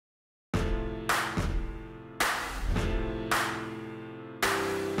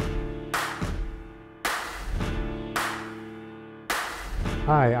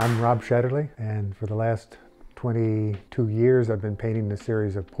Hi, I'm Rob Shetterly, and for the last 22 years I've been painting a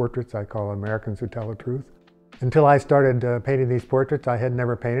series of portraits I call Americans Who Tell the Truth. Until I started painting these portraits, I had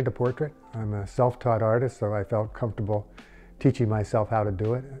never painted a portrait. I'm a self-taught artist, so I felt comfortable teaching myself how to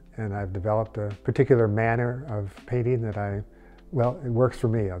do it, and I've developed a particular manner of painting that well, it works for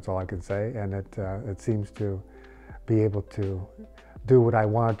me, that's all I can say, and it seems to be able to do what I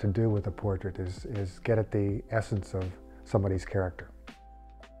want to do with a portrait, is get at the essence of somebody's character.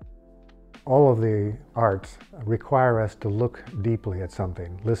 All of the arts require us to look deeply at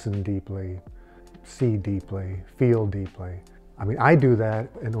something, listen deeply, see deeply, feel deeply. I mean, I do that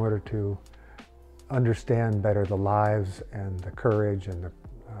in order to understand better the lives and the courage and the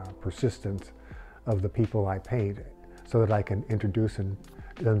persistence of the people I paint, so that I can introduce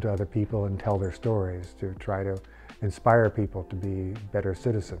them to other people and tell their stories, to try to inspire people to be better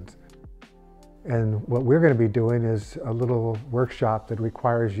citizens. And what we're going to be doing is a little workshop that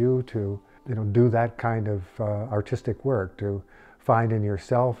requires you to do that kind of artistic work, to find in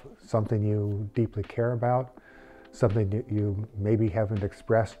yourself something you deeply care about, something that you maybe haven't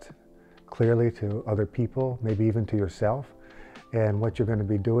expressed clearly to other people, maybe even to yourself. And what you're going to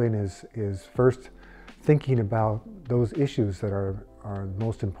be doing is first thinking about those issues that are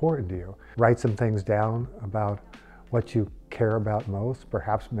most important to you. Write some things down about what you care about most,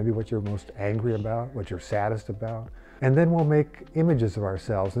 perhaps maybe what you're most angry about, what you're saddest about. And then we'll make images of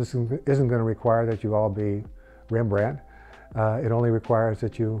ourselves. This isn't going to require that you all be Rembrandt. It only requires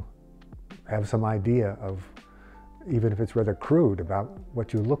that you have some idea of, even if it's rather crude, about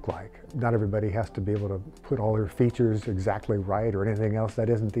what you look like. Not everybody has to be able to put all their features exactly right or anything else. That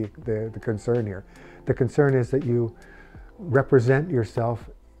isn't the concern here. The concern is that you represent yourself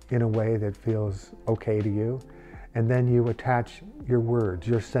in a way that feels okay to you, and then you attach your words,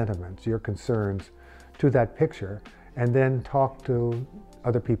 your sentiments, your concerns to that picture, and then talk to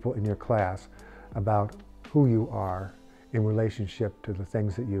other people in your class about who you are in relationship to the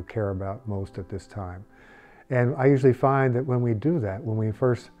things that you care about most at this time. And I usually find that when we do that, when we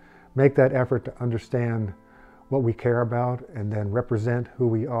first make that effort to understand what we care about and then represent who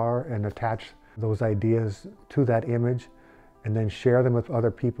we are and attach those ideas to that image and then share them with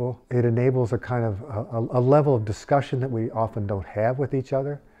other people, it enables a kind of a level of discussion that we often don't have with each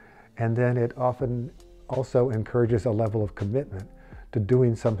other. And then it often also encourages a level of commitment to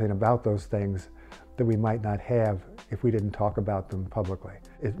doing something about those things that we might not have if we didn't talk about them publicly.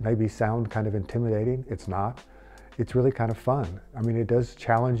 It maybe sound kind of intimidating. It's not. It's really kind of fun. I mean, it does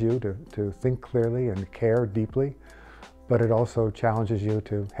challenge you to think clearly and care deeply, but it also challenges you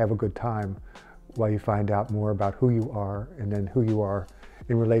to have a good time while you find out more about who you are, and then who you are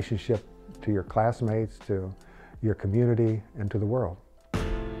in relationship to your classmates, to your community, and to the world.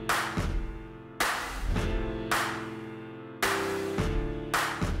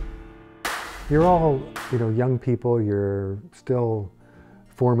 You're all, young people. You're still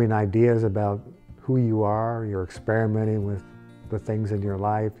forming ideas about who you are. You're experimenting with the things in your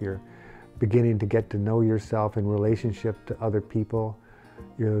life. You're beginning to get to know yourself in relationship to other people.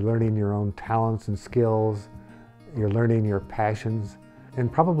 You're learning your own talents and skills. You're learning your passions. And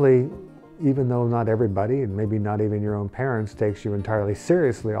probably, even though not everybody, and maybe not even your own parents, takes you entirely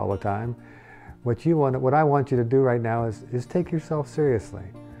seriously all the time, what I want you to do right now is take yourself seriously.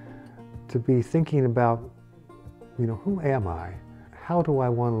 To be thinking about, who am I? How do I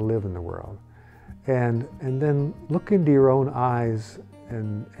want to live in the world? And then look into your own eyes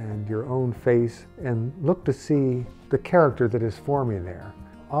and your own face and look to see the character that is forming there.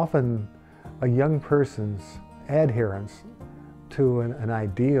 Often a young person's adherence to an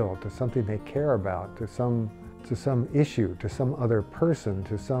ideal, to something they care about, to some issue, to some other person,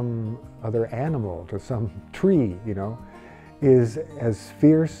 to some other animal, to some tree, is as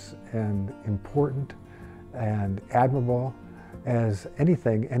fierce and important and admirable as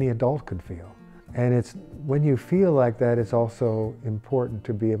anything any adult could feel. And it's when you feel like that, it's also important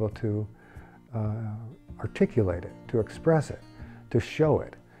to be able to articulate it, to express it, to show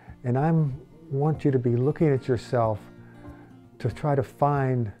it. And I want you to be looking at yourself to try to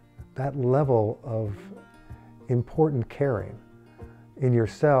find that level of important caring in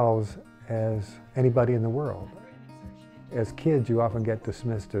yourselves as anybody in the world. As kids, you often get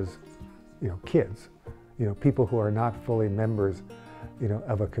dismissed as, kids, people who are not fully members,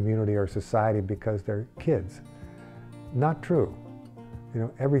 of a community or society because they're kids. Not true.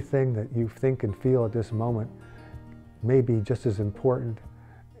 Everything that you think and feel at this moment may be just as important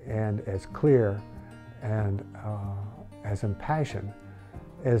and as clear and as impassioned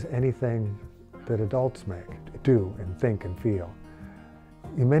as anything that adults do and think and feel.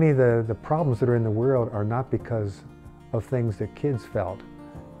 Many of the problems that are in the world are not because of things that kids felt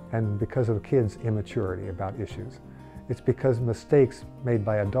and because of kids' immaturity about issues. It's because mistakes made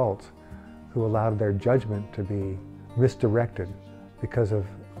by adults who allowed their judgment to be misdirected because of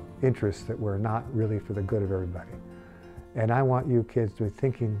interests that were not really for the good of everybody. And I want you kids to be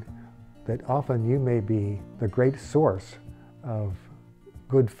thinking that often you may be the great source of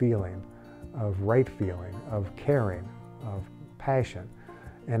good feeling, of right feeling, of caring, of passion.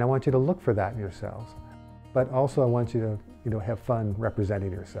 And I want you to look for that in yourselves. But also I want you to have fun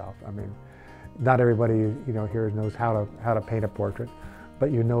representing yourself. I mean, not everybody here knows how to paint a portrait,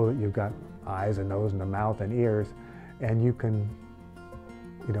 but you know that you've got eyes and nose and a mouth and ears, and you can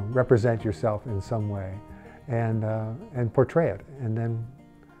represent yourself in some way and portray it, and then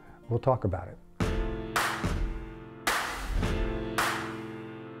we'll talk about it.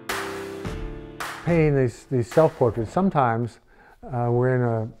 Painting these self-portraits, sometimes we're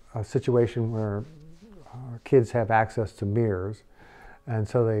in a situation where kids have access to mirrors, and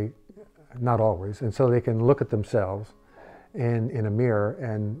so not always, and so they can look at themselves in a mirror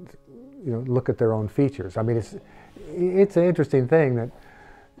and look at their own features. I mean, it's an interesting thing that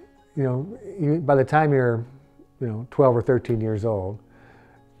by the time you're 12 or 13 years old,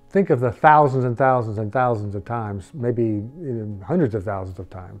 think of the thousands and thousands and thousands of times, maybe hundreds of thousands of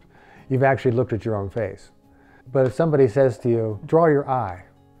times, you've actually looked at your own face. But if somebody says to you, draw your eye,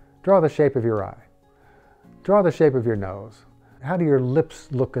 draw the shape of your eye, draw the shape of your nose, how do your lips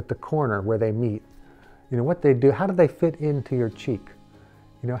look at the corner where they meet? What they do, how do they fit into your cheek?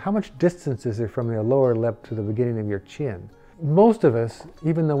 How much distance is there from your lower lip to the beginning of your chin? Most of us,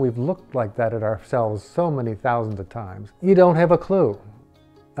 even though we've looked like that at ourselves so many thousands of times, you don't have a clue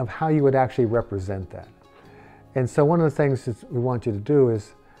of how you would actually represent that. And so one of the things that we want you to do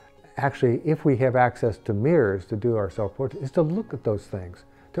is actually, if we have access to mirrors to do our self-portrait, is to look at those things,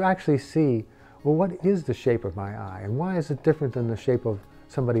 to actually see, well, what is the shape of my eye? And why is it different than the shape of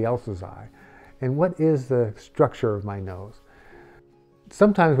somebody else's eye? And what is the structure of my nose?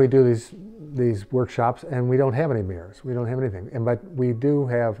 Sometimes we do these workshops and we don't have any mirrors. We don't have anything. But we do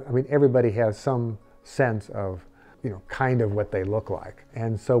have, I mean, everybody has some sense of, kind of what they look like.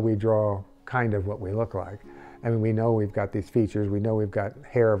 And so we draw kind of what we look like. I mean, we know we've got these features. We know we've got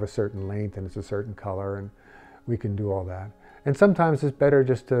hair of a certain length and it's a certain color, and we can do all that. And sometimes it's better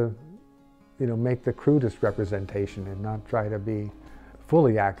just to, make the crudest representation and not try to be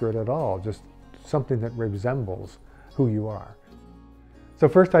fully accurate at all, just something that resembles who you are. So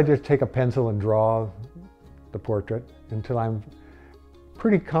first I just take a pencil and draw the portrait until I'm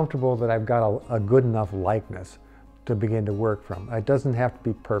pretty comfortable that I've got a good enough likeness to begin to work from. It doesn't have to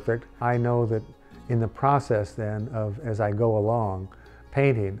be perfect. I know that in the process then of, as I go along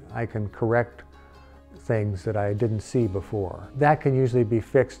painting, I can correct things that I didn't see before. That can usually be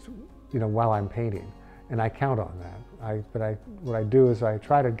fixed, while I'm painting, and I count on that. What I do is I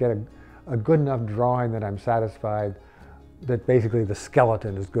try to get a good enough drawing that I'm satisfied that basically the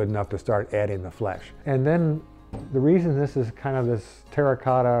skeleton is good enough to start adding the flesh. And then the reason this is kind of this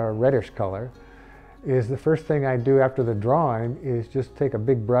terracotta reddish color is the first thing I do after the drawing is just take a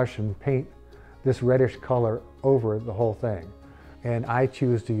big brush and paint this reddish color over the whole thing. And I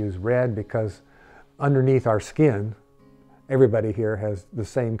choose to use red because underneath our skin, everybody here has the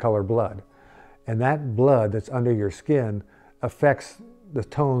same color blood. And that blood that's under your skin affects the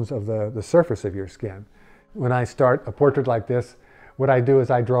tones of the surface of your skin. When I start a portrait like this, what I do is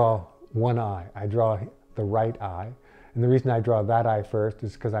I draw one eye. I draw the right eye. And the reason I draw that eye first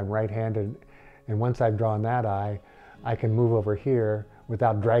is because I'm right-handed. And once I've drawn that eye, I can move over here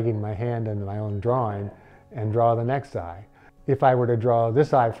without dragging my hand into my own drawing and draw the next eye. If I were to draw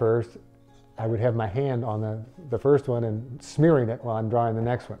this eye first, I would have my hand on the first one and smearing it while I'm drawing the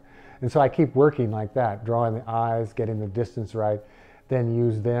next one. And so I keep working like that, drawing the eyes, getting the distance right, then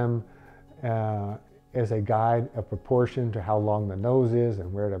use them as a guide, a proportion to how long the nose is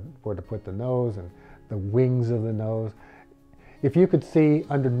and where to put the nose and the wings of the nose. If you could see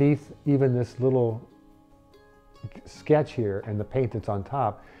underneath even this little sketch here and the paint that's on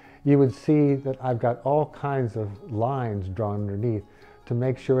top, you would see that I've got all kinds of lines drawn underneath to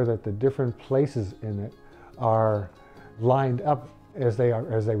make sure that the different places in it are lined up as they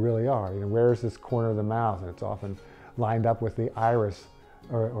really are. Where is this corner of the mouth? And it's often lined up with the iris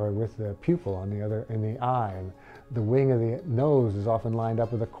or with the pupil in the eye. And the wing of the nose is often lined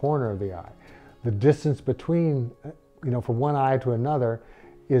up with the corner of the eye. The distance between, from one eye to another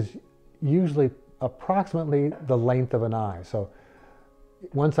is usually approximately the length of an eye. So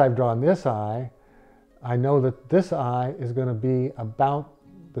once I've drawn this eye, I know that this eye is going to be about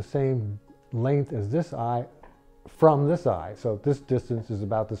the same length as this eye from this eye. So this distance is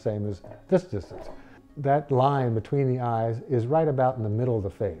about the same as this distance. that line between the eyes is right about in the middle of the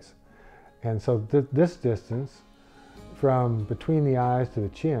face. And so this distance from between the eyes to the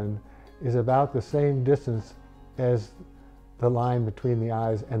chin is about the same distance as the line between the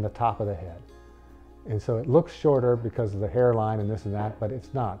eyes and the top of the head. And so it looks shorter because of the hairline and this and that, but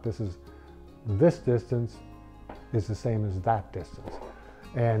it's not. This distance is the same as that distance.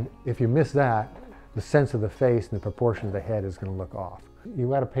 And if you miss that, the sense of the face and the proportion of the head is going to look off. You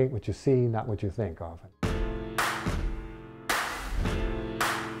got to paint what you see, not what you think often.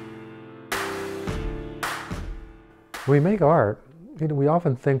 When we make art, we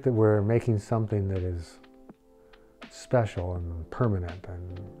often think that we're making something that is special and permanent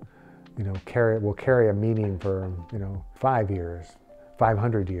and will carry a meaning for 5 years,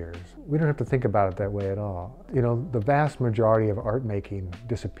 500 years. We don't have to think about it that way at all. The vast majority of art making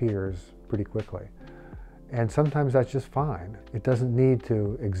disappears pretty quickly. And sometimes that's just fine. It doesn't need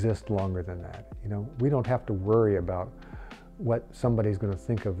to exist longer than that. We don't have to worry about what somebody's going to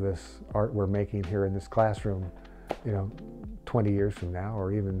think of this art we're making here in this classroom 20 years from now,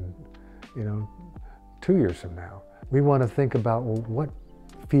 or even 2 years from now. We want to think about, well, what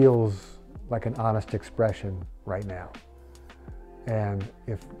feels like an honest expression right now. And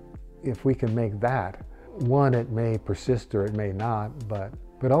if we can make that, one, it may persist or it may not, but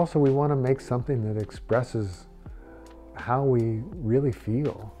also we want to make something that expresses how we really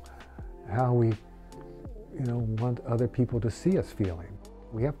feel, how we want other people to see us feeling.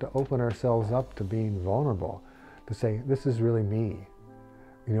 We have to open ourselves up to being vulnerable, to say, this is really me.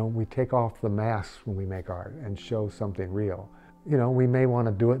 We take off the masks when we make art and show something real. We may want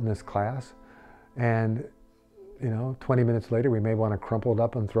to do it in this class, and 20 minutes later we may want to crumple it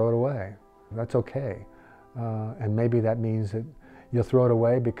up and throw it away. That's okay. And maybe that means that you'll throw it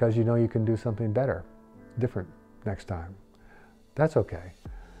away because you can do something better, different next time. That's okay.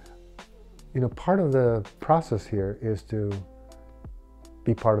 Part of the process here is to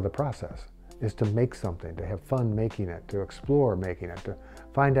be part of the process, is to make something, to have fun making it, to explore making it, to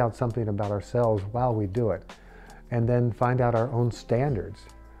find out something about ourselves while we do it, and then find out our own standards.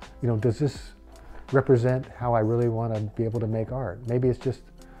 Does this represent how I really want to be able to make art? Maybe it's just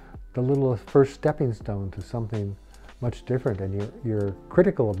the little first stepping stone to something much different, and your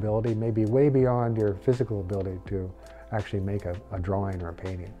critical ability may be way beyond your physical ability to actually make a drawing or a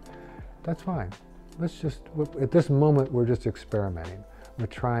painting. That's fine. At this moment, we're just experimenting. We're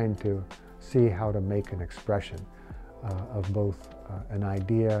trying to see how to make an expression of both an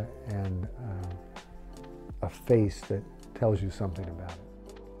idea and a face that tells you something about it.